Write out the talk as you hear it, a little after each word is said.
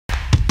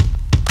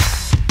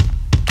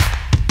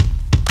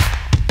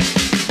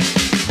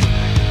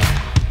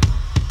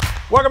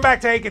Welcome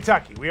back to Hey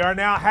Kentucky. We are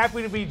now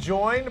happy to be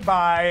joined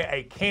by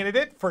a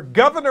candidate for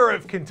governor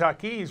of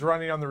Kentucky. He's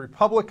running on the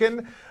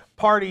Republican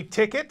Party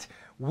ticket,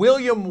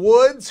 William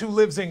Woods, who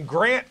lives in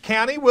Grant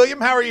County. William,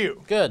 how are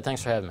you? Good.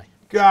 Thanks for having me.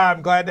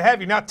 I'm glad to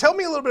have you. Now, tell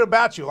me a little bit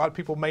about you. A lot of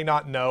people may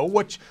not know.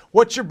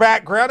 What's your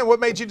background and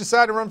what made you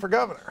decide to run for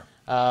governor?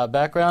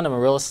 Background, I'm a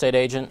real estate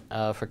agent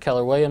for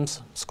Keller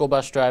Williams, school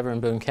bus driver in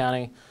Boone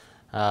County.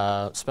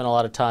 Spent a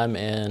lot of time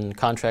in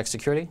contract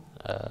security.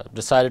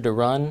 Decided to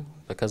run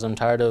because I'm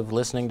tired of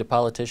listening to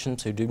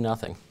politicians who do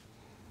nothing.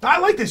 I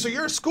like this. So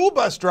you're a school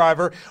bus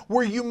driver.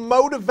 Were you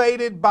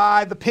motivated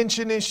by the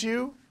pension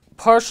issue?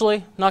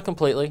 Partially, not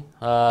completely.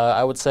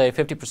 I would say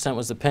 50%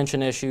 was the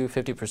pension issue,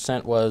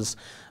 50% was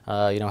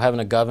having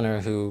a governor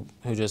who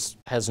just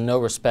has no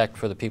respect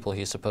for the people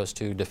he's supposed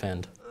to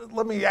defend.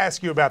 Let me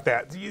ask you about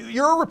that.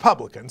 You're a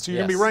Republican, so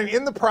you're going to be running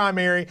in the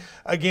primary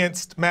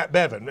against Matt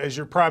Bevin as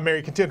your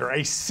primary contender,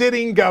 a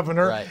sitting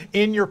governor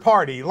in your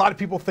party. A lot of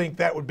people think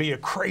that would be a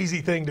crazy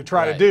thing to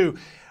try to do.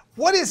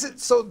 What is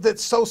it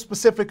that's so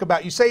specific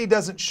about you? Say he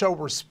doesn't show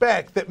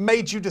respect that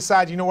made you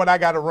decide, you know what, I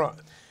got to run.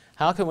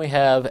 How can we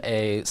have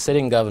a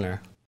sitting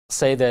governor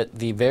say that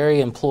the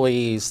very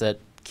employees that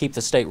keep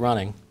the state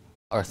running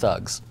are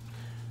thugs?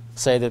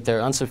 Say that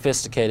they're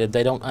unsophisticated,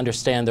 they don't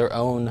understand their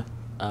own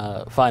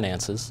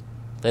finances,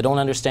 they don't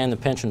understand the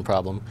pension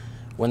problem,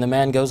 when the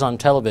man goes on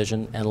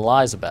television and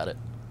lies about it.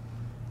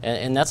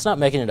 And that's not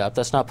making it up,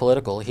 that's not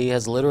political. He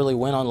has literally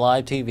went on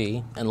live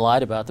TV and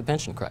lied about the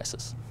pension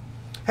crisis.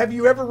 Have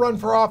you ever run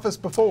for office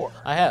before?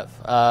 I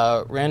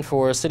have. Ran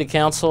for city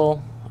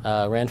council,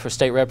 ran for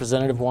state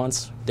representative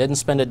once. Didn't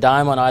spend a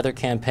dime on either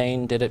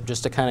campaign, did it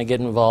just to kind of get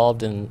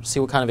involved and see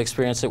what kind of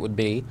experience it would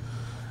be.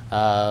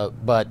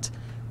 But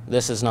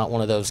this is not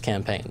one of those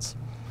campaigns.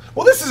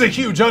 Well, this is a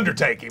huge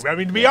undertaking. I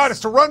mean, to be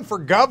honest, to run for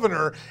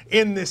governor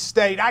in this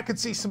state, I could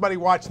see somebody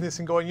watching this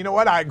and going, you know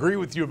what, I agree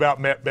with you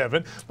about Matt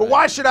Bevin, but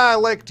why should I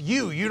elect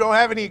you? You don't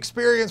have any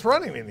experience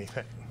running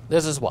anything.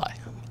 This is why.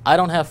 I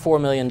don't have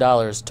 $4 million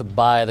to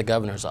buy the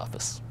governor's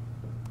office.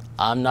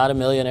 I'm not a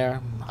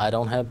millionaire. I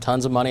don't have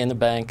tons of money in the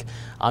bank.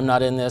 I'm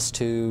not in this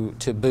to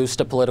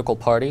boost a political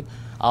party.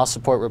 I'll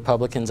support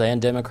Republicans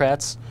and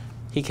Democrats.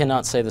 He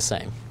cannot say the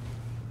same.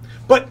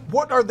 But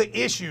what are the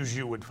issues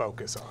you would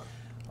focus on?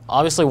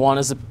 Obviously, one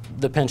is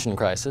the pension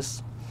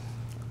crisis.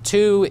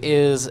 Two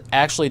is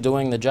actually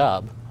doing the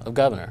job of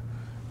governor.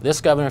 This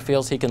governor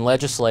feels he can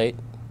legislate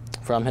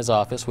from his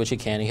office, which he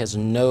can. He has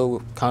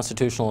no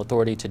constitutional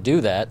authority to do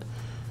that.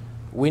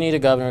 We need a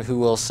governor who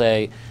will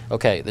say,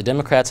 okay, the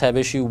Democrats have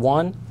issue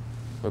 1,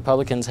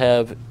 Republicans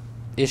have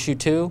issue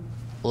 2,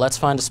 let's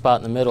find a spot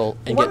in the middle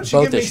and get both issues passed.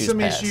 Why don't you give me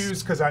some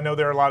issues, because I know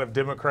there are a lot of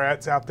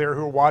Democrats out there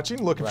who are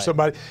watching, looking for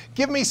somebody.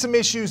 Give me some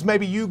issues,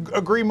 maybe you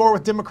agree more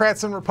with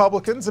Democrats than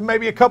Republicans, and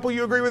maybe a couple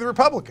you agree with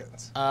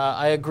Republicans.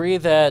 I agree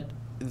that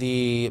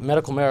the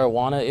medical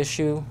marijuana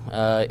issue,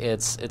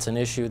 it's an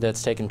issue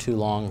that's taken too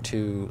long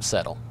to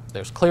settle.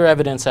 There's clear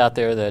evidence out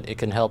there that it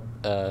can help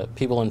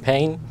people in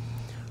pain.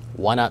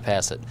 Why not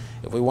pass it?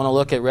 If we want to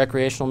look at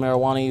recreational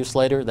marijuana use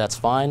later, that's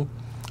fine.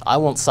 I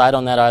won't side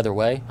on that either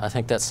way. I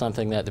think that's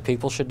something that the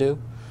people should do.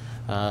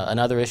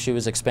 Another issue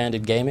is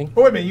expanded gaming.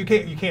 Wait a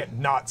minute, you can't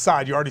not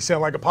side. You already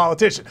sound like a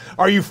politician.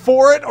 Are you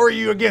for it or are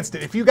you against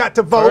it? If you got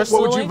to vote,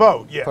 personally, what would you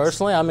vote? Yes.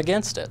 Personally, I'm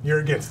against it. You're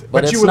against it.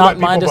 But it's not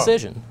my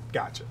decision. Vote.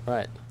 Gotcha.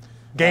 Right.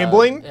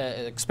 Gambling?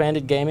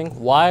 Expanded gaming.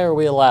 Why are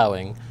we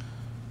allowing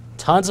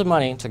tons of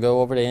money to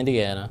go over to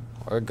Indiana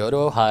or go to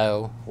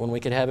Ohio when we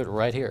could have it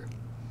right here?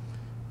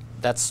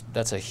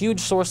 That's a huge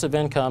source of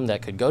income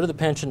that could go to the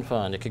pension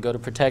fund. It could go to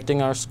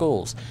protecting our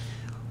schools.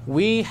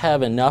 We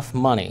have enough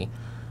money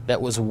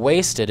that was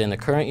wasted in the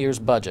current year's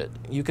budget.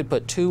 You could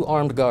put 2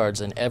 armed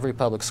guards in every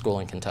public school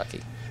in Kentucky.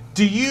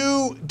 Do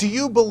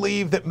you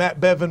believe that Matt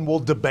Bevin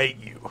will debate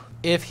you?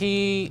 If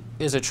he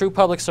is a true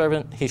public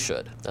servant, he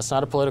should. That's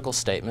not a political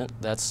statement.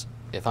 That's,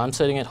 if I'm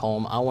sitting at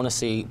home, I want to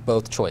see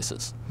both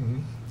choices.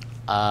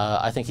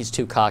 I think he's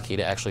too cocky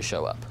to actually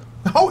show up.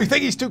 Oh, you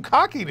think he's too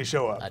cocky to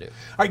show up? I do. All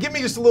right, give me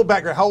just a little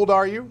background. How old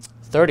are you?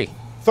 30.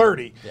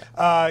 30.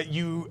 Yeah.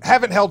 You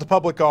haven't held a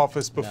public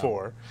office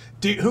before.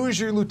 No. Who is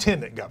your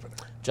lieutenant governor?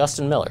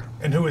 Justin Miller.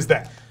 And who is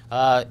that?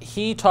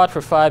 He taught for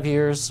 5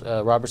 years,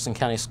 Robertson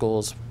County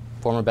Schools,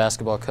 former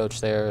basketball coach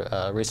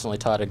there, recently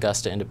taught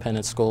Augusta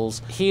Independent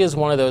Schools. He is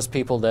one of those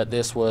people that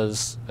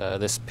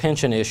this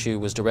pension issue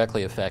was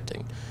directly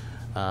affecting.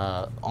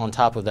 On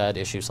top of that,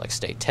 issues like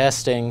state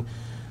testing.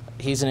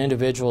 He's an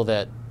individual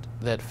that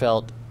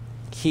felt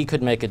he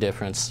could make a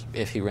difference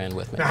if he ran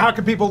with me. Now, how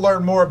can people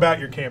learn more about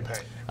your campaign?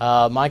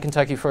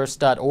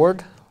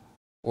 mykentuckyfirst.org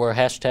or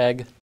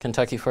hashtag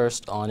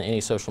KentuckyFirst on any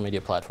social media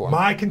platform.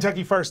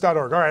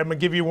 mykentuckyfirst.org. All right, I'm going to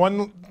give you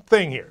one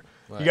thing here.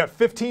 You got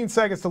 15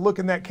 seconds to look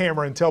in that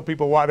camera and tell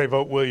people why they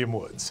vote William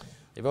Woods.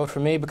 They vote for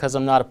me because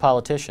I'm not a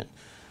politician.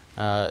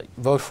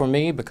 Vote for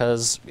me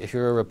because if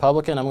you're a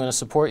Republican, I'm going to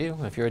support you.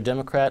 If you're a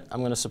Democrat,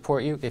 I'm going to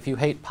support you. If you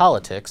hate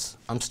politics,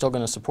 I'm still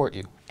going to support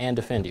you and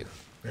defend you.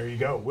 There you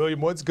go.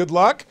 William Woods, good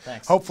luck.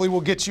 Thanks. Hopefully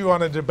we'll get you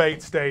on a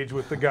debate stage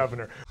with the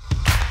governor.